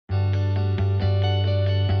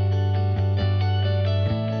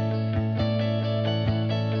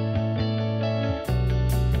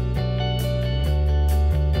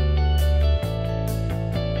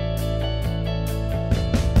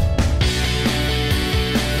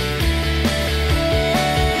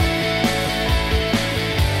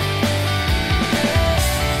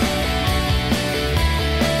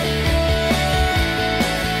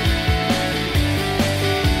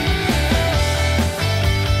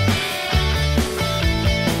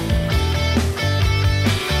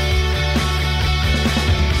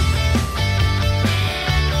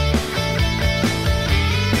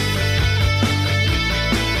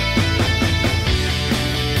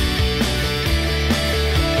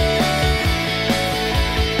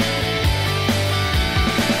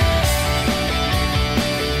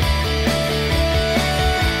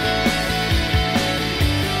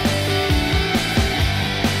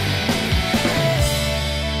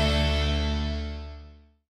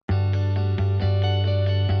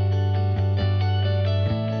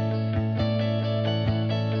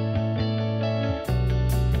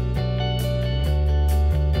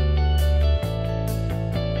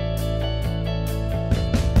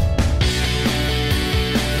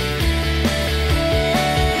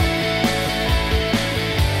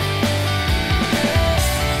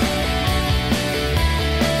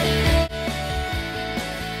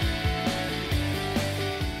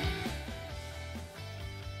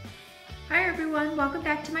everyone, welcome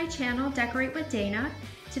back to my channel, Decorate with Dana.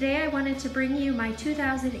 Today I wanted to bring you my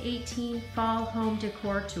 2018 Fall Home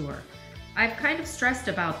Decor Tour. I've kind of stressed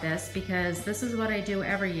about this because this is what I do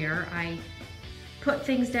every year. I put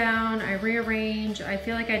things down, I rearrange, I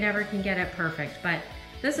feel like I never can get it perfect, but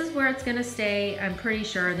this is where it's gonna stay, I'm pretty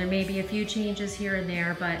sure. There may be a few changes here and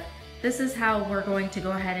there, but this is how we're going to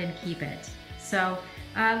go ahead and keep it. So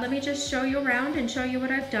let me just show you around and show you what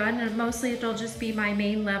I've done, and mostly it'll just be my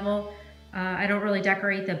main level. I don't really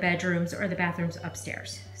decorate the bedrooms or the bathrooms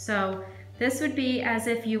upstairs. So this would be as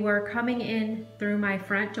if you were coming in through my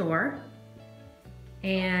front door,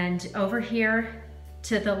 and over here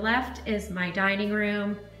to the left is my dining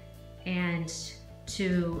room, and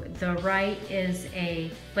to the right is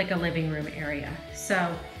like a living room area.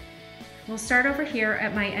 So we'll start over here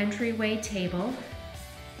at my entryway table.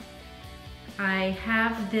 I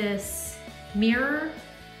have this mirror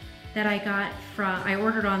that I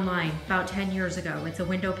ordered online about 10 years ago. It's a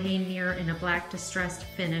window pane mirror in a black distressed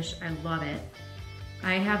finish. I love it.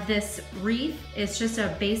 I have this wreath. It's just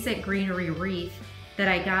a basic greenery wreath that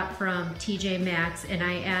I got from TJ Maxx, and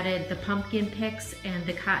I added the pumpkin picks and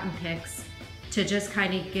the cotton picks to just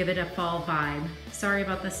kind of give it a fall vibe. Sorry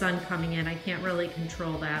about the sun coming in. I can't really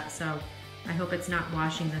control that, so I hope it's not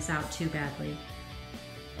washing this out too badly.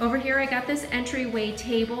 Over here I got this entryway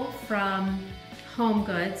table from Home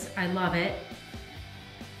Goods. I love it.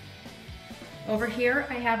 Over here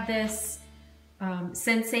I have this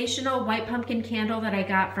sensational white pumpkin candle that I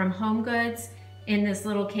got from Home Goods in this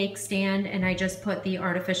little cake stand, and I just put the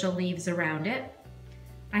artificial leaves around it.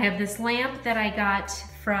 I have this lamp that I got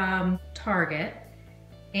from Target,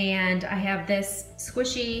 and I have this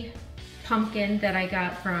squishy pumpkin that I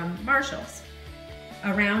got from Marshall's.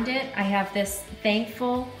 Around it I have this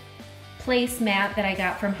thankful placemat that I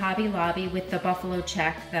got from Hobby Lobby with the buffalo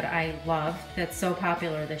check that I love, that's so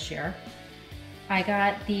popular this year. I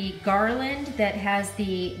got the garland that has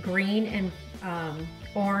the green and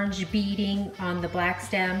orange beading on the black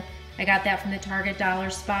stem. I got that from the Target Dollar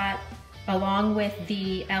Spot, along with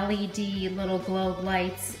the LED little globe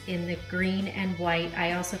lights in the green and white.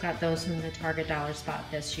 I also got those from the Target Dollar Spot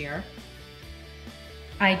this year.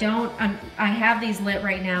 I have these lit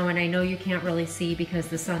right now, and I know you can't really see because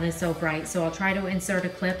the sun is so bright, so I'll try to insert a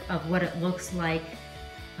clip of what it looks like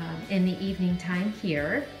in the evening time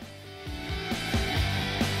here.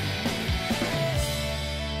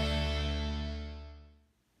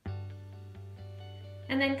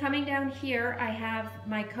 And then coming down here, I have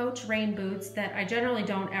my Coach rain boots that I generally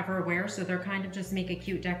don't ever wear, so they're kind of just make a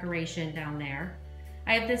cute decoration down there.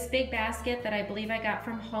 I have this big basket that I believe I got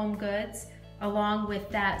from Home Goods, along with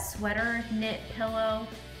that sweater knit pillow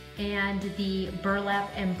and the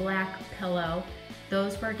burlap and black pillow.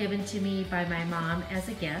 Those were given to me by my mom as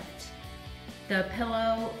a gift. The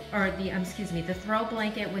pillow, or the throw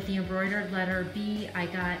blanket with the embroidered letter B I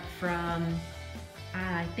got from,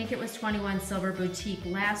 I think it was 21 Silver Boutique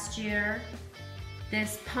last year.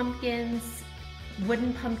 This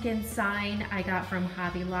wooden pumpkin sign I got from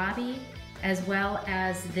Hobby Lobby, as well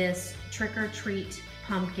as this trick or treat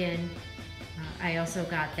pumpkin. I also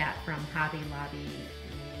got that from Hobby Lobby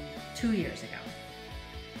 2 years ago.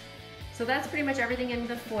 So that's pretty much everything in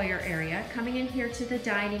the foyer area. Coming in here to the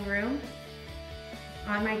dining room,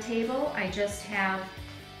 on my table I just have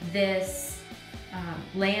this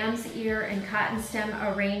lamb's ear and cotton stem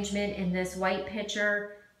arrangement in this white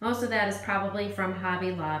pitcher. Most of that is probably from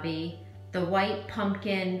Hobby Lobby. The white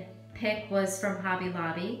pumpkin pick was from Hobby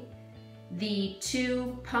Lobby. The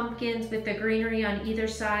two pumpkins with the greenery on either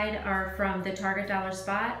side are from the Target Dollar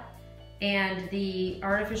Spot, and the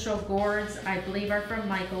artificial gourds I believe are from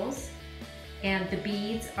Michael's, and the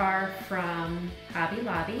beads are from Hobby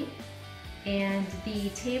Lobby, and the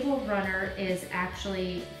table runner is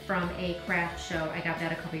actually from a craft show. I got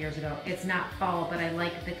that a couple years ago. It's not fall, but I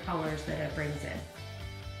like the colors that it brings in.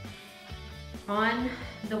 On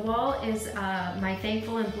the wall is my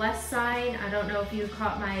Thankful and Blessed sign. I don't know if you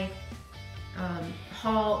caught my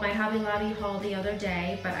my Hobby Lobby haul the other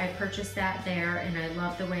day, but I purchased that there, and I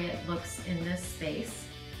love the way it looks in this space.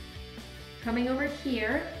 Coming over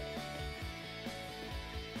here,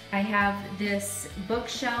 I have this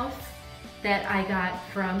bookshelf that I got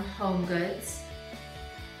from Home Goods,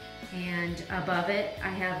 and above it I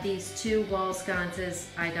have these two wall sconces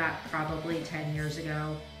I got probably 10 years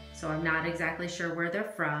ago, so I'm not exactly sure where they're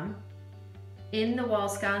from. In the wall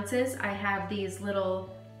sconces I have these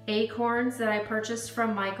little acorns that I purchased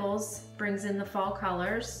from Michael's, brings in the fall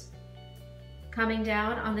colors. Coming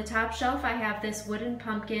down on the top shelf I have this wooden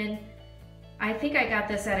pumpkin. I think I got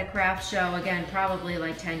this at a craft show, again probably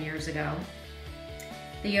like 10 years ago.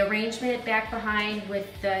 The arrangement back behind with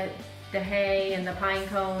the the hay and the pine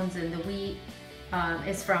cones and the wheat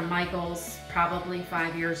is from Michael's probably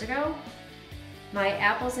 5 years ago. My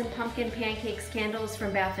apples and pumpkin pancakes candle is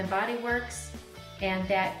from Bath and Body Works, and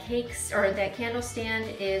that candle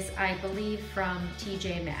stand is, I believe, from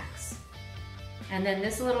TJ Maxx. And then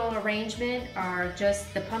this little arrangement are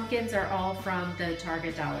just, the pumpkins are all from the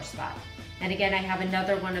Target Dollar Spot. And again, I have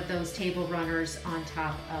another one of those table runners on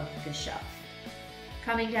top of the shelf.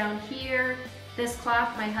 Coming down here, this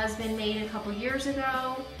cloth my husband made a couple years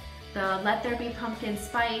ago. The Let There Be Pumpkin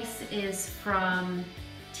Spice is from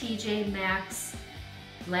TJ Maxx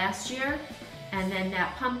last year. And then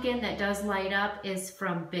that pumpkin that does light up is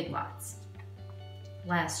from Big Lots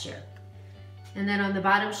last year. And then on the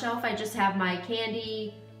bottom shelf, I just have my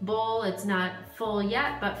candy bowl. It's not full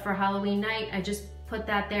yet, but for Halloween night, I just put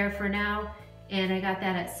that there for now. And I got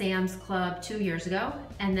that at Sam's Club 2 years ago.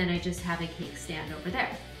 And then I just have a cake stand over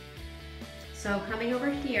there. So coming over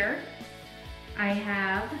here, I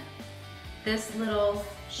have this little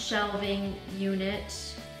shelving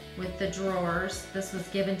unit with the drawers. This was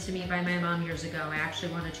given to me by my mom years ago. I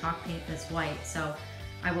actually want to chalk paint this white, so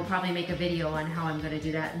I will probably make a video on how I'm going to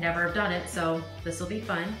do that. Never have done it, so this will be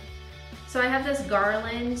fun. So I have this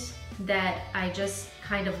garland that I just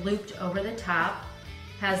kind of looped over the top.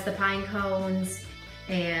 Has the pine cones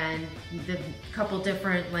and the couple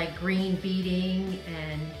different like green beading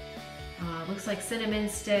and looks like cinnamon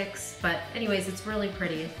sticks. But anyways, it's really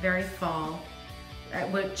pretty. It's very fall,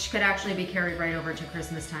 which could actually be carried right over to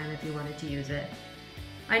Christmas time if you wanted to use it.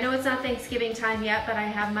 I know it's not Thanksgiving time yet, but I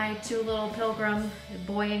have my two little pilgrim,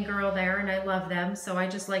 boy and girl there, and I love them, so I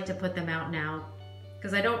just like to put them out now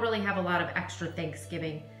because I don't really have a lot of extra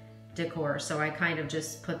Thanksgiving decor, so I kind of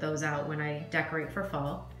just put those out when I decorate for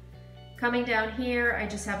fall. Coming down here, I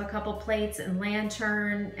just have a couple plates and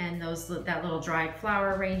lantern and that little dried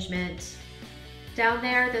flower arrangement. Down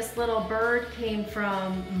there, this little bird came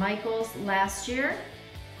from Michael's last year.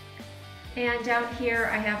 And down here,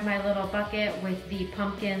 I have my little bucket with the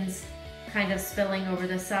pumpkins kind of spilling over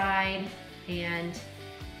the side. And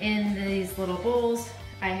in these little bowls,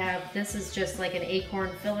 I have, this is just like an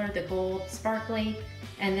acorn filler, the gold sparkly.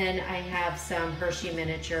 And then I have some Hershey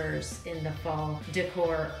miniatures in the fall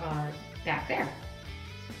decor back there.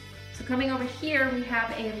 So coming over here, we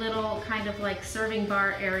have a little kind of like serving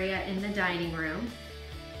bar area in the dining room.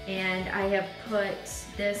 And I have put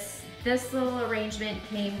this little arrangement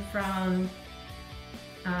came from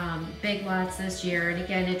Big Lots this year. And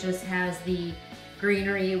again, it just has the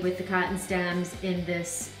greenery with the cotton stems in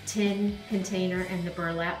this tin container and the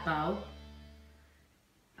burlap bow.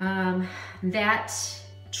 That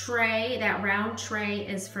tray, that round tray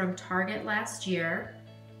is from Target last year.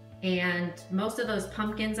 And most of those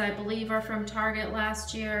pumpkins, I believe, are from Target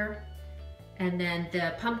last year. And then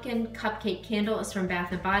the pumpkin cupcake candle is from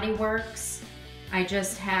Bath and Body Works. I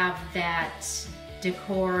just have that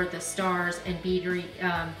decor, the stars and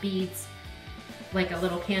beads, like a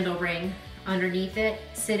little candle ring underneath it,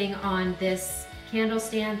 sitting on this candle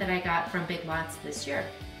stand that I got from Big Lots this year.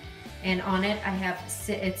 And on it, I have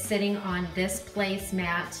it's sitting on this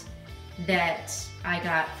placemat that I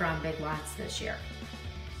got from Big Lots this year.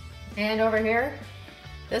 And over here,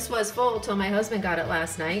 this was full till my husband got it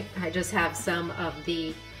last night. I just have some of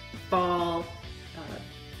the fall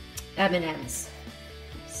M&Ms.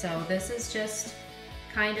 So this is just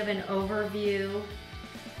kind of an overview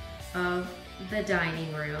of the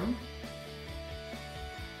dining room.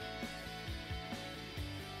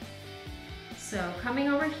 So coming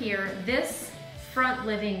over here, this front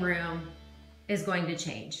living room is going to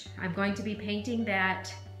change. I'm going to be painting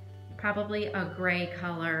that probably a gray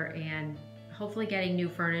color and hopefully getting new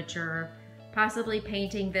furniture, possibly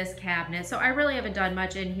painting this cabinet. So I really haven't done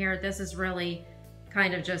much in here. This is really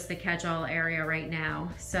kind of just the catch-all area right now.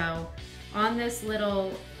 So on this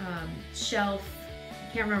little shelf,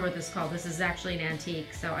 I can't remember what this is called. This is actually an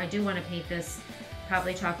antique. So I do want to paint this,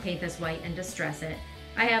 probably chalk paint this white and distress it.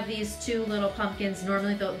 I have these two little pumpkins.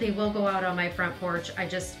 Normally they will go out on my front porch.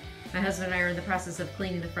 My husband and I are in the process of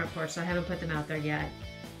cleaning the front porch, so I haven't put them out there yet.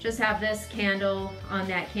 Just have this candle on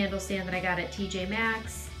that candle stand that I got at TJ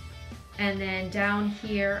Maxx. And then down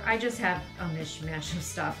here, I just have a mishmash of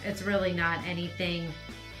stuff. It's really not anything,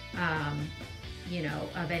 you know,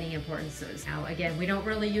 of any importance. Now, again, we don't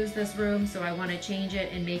really use this room, so I want to change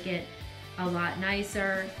it and make it a lot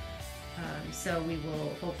nicer. So we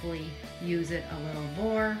will hopefully use it a little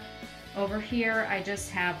more. Over here, I just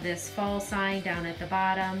have this fall sign down at the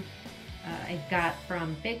bottom. I got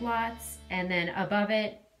from Big Lots. And then above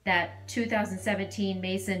it, that 2017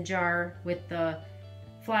 mason jar with the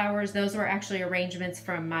flowers. Those were actually arrangements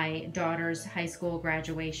from my daughter's high school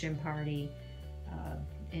graduation party.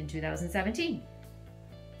 in 2017.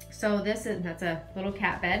 So that's a little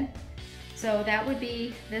cat bed. So that would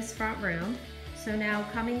be this front room. So now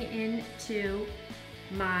coming into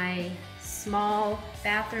my small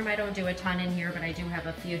bathroom, I don't do a ton in here, but I do have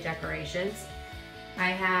a few decorations. I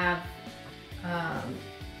have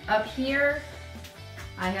up here,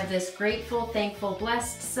 I have this grateful, thankful,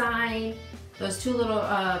 blessed sign. Those two little,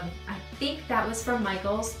 I think that was from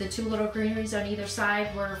Michaels. The two little greeneries on either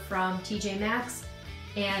side were from TJ Maxx.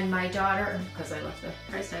 And my daughter, because I left the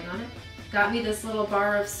price tag on it, got me this little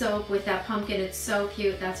bar of soap with that pumpkin. It's so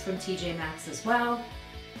cute. That's from TJ Maxx as well.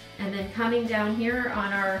 And then coming down here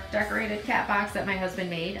on our decorated cat box that my husband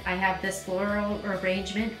made, I have this floral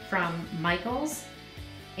arrangement from Michaels.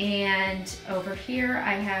 And over here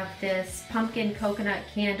I have this pumpkin coconut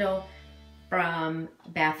candle from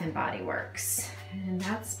Bath & Body Works. And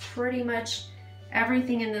that's pretty much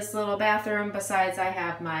everything in this little bathroom, besides I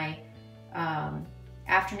have my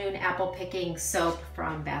afternoon apple picking soap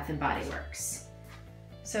from Bath & Body Works.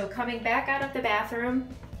 So coming back out of the bathroom,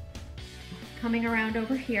 coming around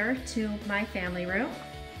over here to my family room.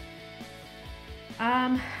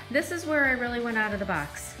 This is where I really went out of the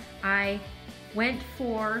box. I went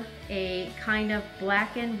for a kind of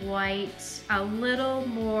black and white, a little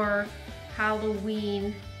more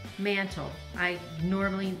Halloween mantle. I've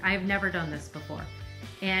never done this before.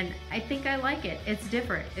 And I think I like it. It's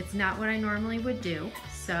different. It's not what I normally would do.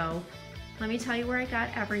 So let me tell you where I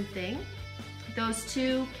got everything. Those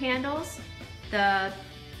two candles, the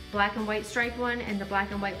black and white striped one and the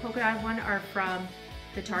black and white polka dot one, are from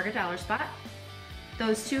the Target Dollar Spot.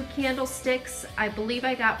 Those two candlesticks, I believe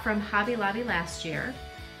I got from Hobby Lobby last year.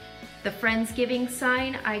 The Friendsgiving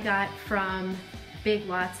sign I got from Big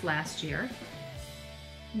Lots last year.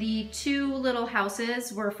 The two little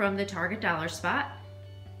houses were from the Target Dollar Spot.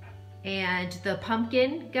 And the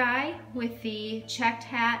pumpkin guy with the checked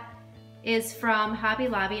hat is from Hobby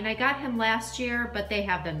Lobby, and I got him last year, but they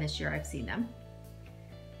have them this year. I've seen them.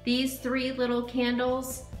 These three little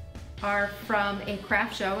candles are from a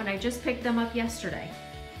craft show, and I just picked them up yesterday.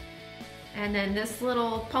 And then this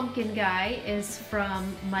little pumpkin guy is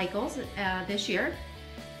from Michaels this year.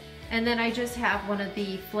 And then I just have one of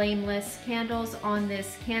the flameless candles on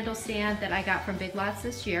this candle stand that I got from Big Lots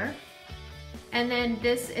this year. And then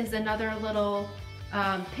this is another little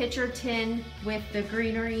pitcher tin with the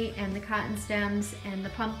greenery and the cotton stems and the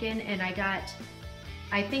pumpkin, and I got,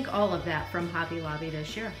 I think, all of that from Hobby Lobby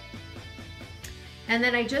this year. And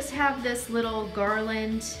then I just have this little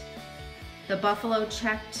garland, the buffalo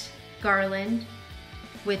checked garland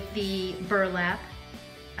with the burlap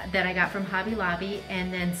that I got from Hobby Lobby,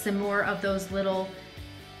 and then some more of those little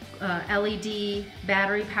LED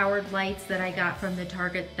battery powered lights that I got from the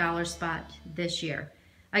Target Dollar Spot this year.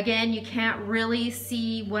 Again, you can't really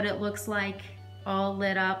see what it looks like all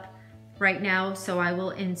lit up right now, so I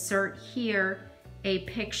will insert here a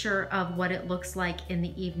picture of what it looks like in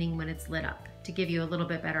the evening when it's lit up to give you a little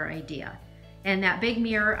bit better idea. And that big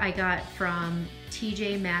mirror I got from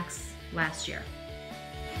TJ Maxx last year.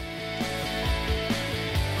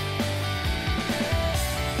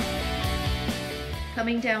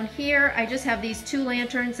 Coming down here, I just have these two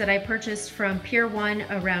lanterns that I purchased from Pier 1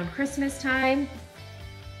 around Christmas time.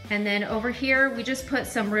 And then over here, we just put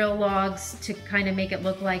some real logs to kind of make it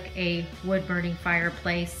look like a wood burning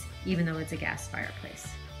fireplace, even though it's a gas fireplace.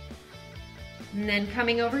 And then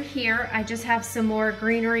coming over here, I just have some more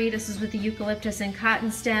greenery. This is with the eucalyptus and cotton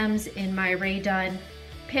stems in my Rae Dunn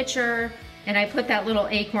pitcher. And I put that little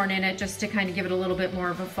acorn in it just to kind of give it a little bit more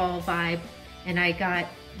of a fall vibe. And I got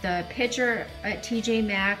the pitcher at TJ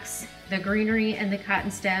Maxx, the greenery and the cotton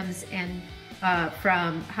stems, and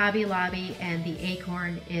from Hobby Lobby, and the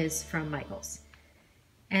acorn is from Michaels.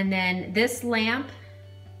 And then this lamp,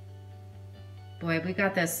 boy, we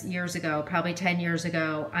got this years ago, probably 10 years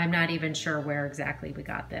ago. I'm not even sure where exactly we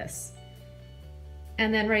got this.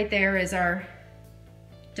 And then right there is our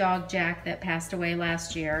dog Jack that passed away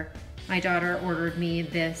last year. My daughter ordered me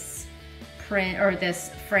this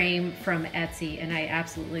this frame from Etsy, and I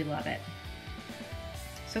absolutely love it.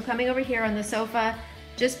 So coming over here on the sofa,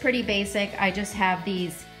 just pretty basic. I just have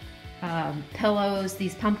these pillows,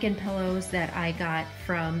 these pumpkin pillows that I got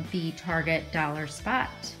from the Target Dollar Spot.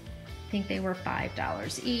 I think they were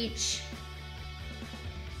 $5 each.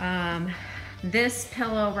 This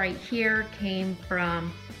pillow right here came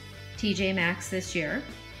from TJ Maxx this year.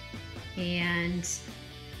 And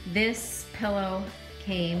this pillow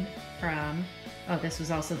came from, oh, this was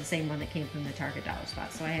also the same one that came from the Target Dollar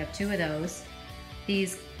Spot. So I have two of those.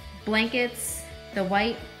 These blankets, the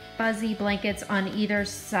white fuzzy blankets on either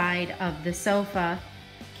side of the sofa,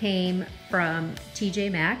 came from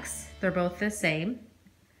TJ Maxx. They're both the same.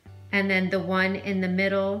 And then the one in the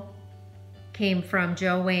middle came from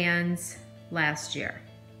Joann's last year.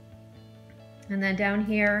 And then down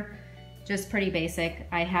here, just pretty basic,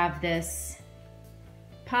 I have this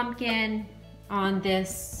pumpkin on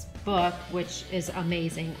this book, which is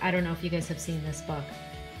amazing. I don't know if you guys have seen this book,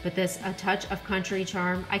 but this A Touch of Country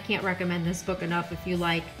Charm. I can't recommend this book enough if you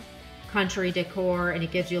like country decor, and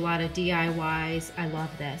it gives you a lot of DIYs. I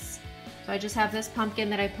love this. So I just have this pumpkin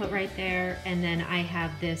that I put right there, and then I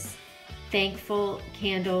have this thankful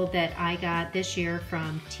candle that I got this year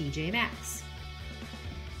from TJ Maxx.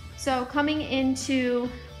 So coming into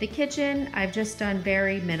the kitchen, I've just done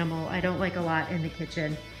very minimal. I don't like a lot in the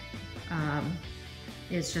kitchen.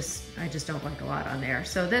 I just don't like a lot on there.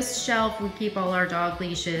 So this shelf, we keep all our dog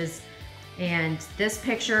leashes, and this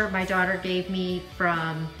picture my daughter gave me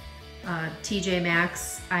from TJ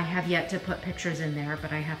Maxx. I have yet to put pictures in there,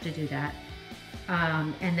 but I have to do that.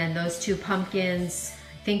 And then those two pumpkins,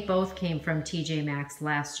 I think both came from TJ Maxx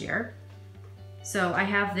last year. So I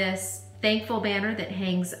have this thankful banner that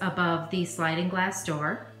hangs above the sliding glass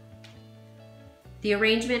door. The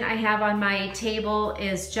arrangement I have on my table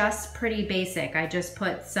is just pretty basic. I just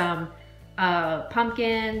put some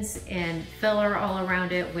pumpkins and filler all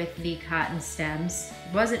around it with the cotton stems.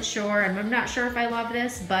 Wasn't sure, and I'm not sure if I love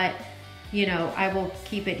this, but you know, I will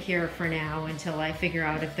keep it here for now until I figure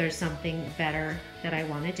out if there's something better that I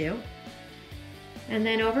want to do. And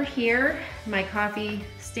then over here, my coffee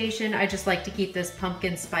station, I just like to keep this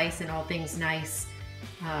pumpkin spice and all things nice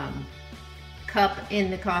cup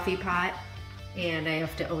in the coffee pot. And I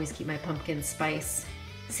have to always keep my pumpkin spice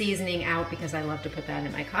seasoning out because I love to put that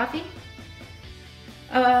in my coffee.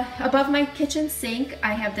 Above my kitchen sink,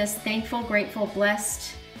 I have this Thankful, Grateful,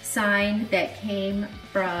 Blessed sign that came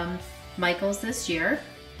from Michael's this year.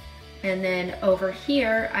 And then over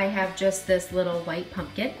here, I have just this little white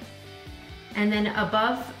pumpkin. And then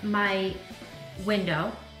above my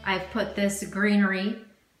window, I've put this greenery.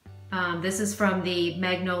 This is from the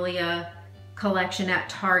Magnolia collection at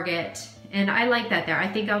Target. And I like that there. I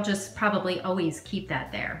think I'll just probably always keep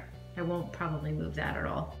that there. I won't probably move that at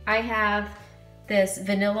all. I have this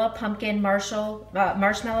vanilla pumpkin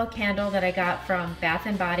marshmallow candle that I got from Bath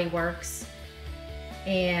 & Body Works.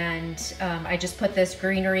 And I just put this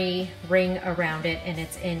greenery ring around it, and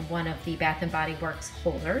it's in one of the Bath & Body Works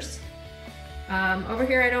holders. Over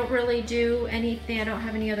here I don't really do anything. I don't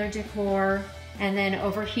have any other decor. And then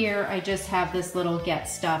over here I just have this little Get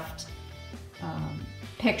Stuffed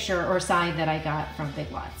picture or sign that I got from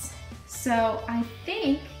Big Lots. So I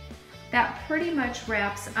think that pretty much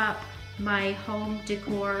wraps up my home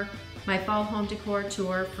decor, my fall home decor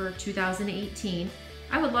tour for 2018.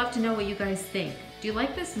 I would love to know what you guys think. Do you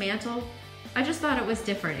like this mantle? I just thought it was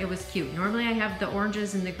different. It was cute. Normally I have the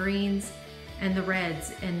oranges and the greens and the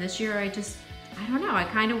reds, and this year I don't know, I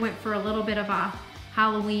kind of went for a little bit of a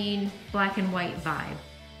Halloween black and white vibe.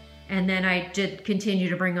 And then I did continue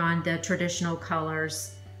to bring on the traditional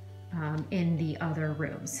colors in the other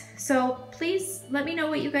rooms. So please let me know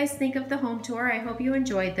what you guys think of the home tour. I hope you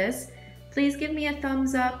enjoyed this. Please give me a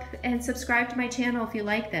thumbs up and subscribe to my channel if you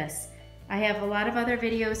like this. I have a lot of other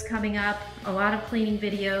videos coming up, a lot of cleaning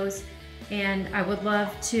videos, and I would love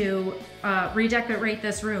to redecorate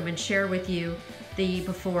this room and share with you the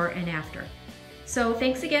before and after. So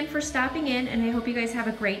thanks again for stopping in, and I hope you guys have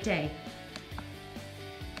a great day.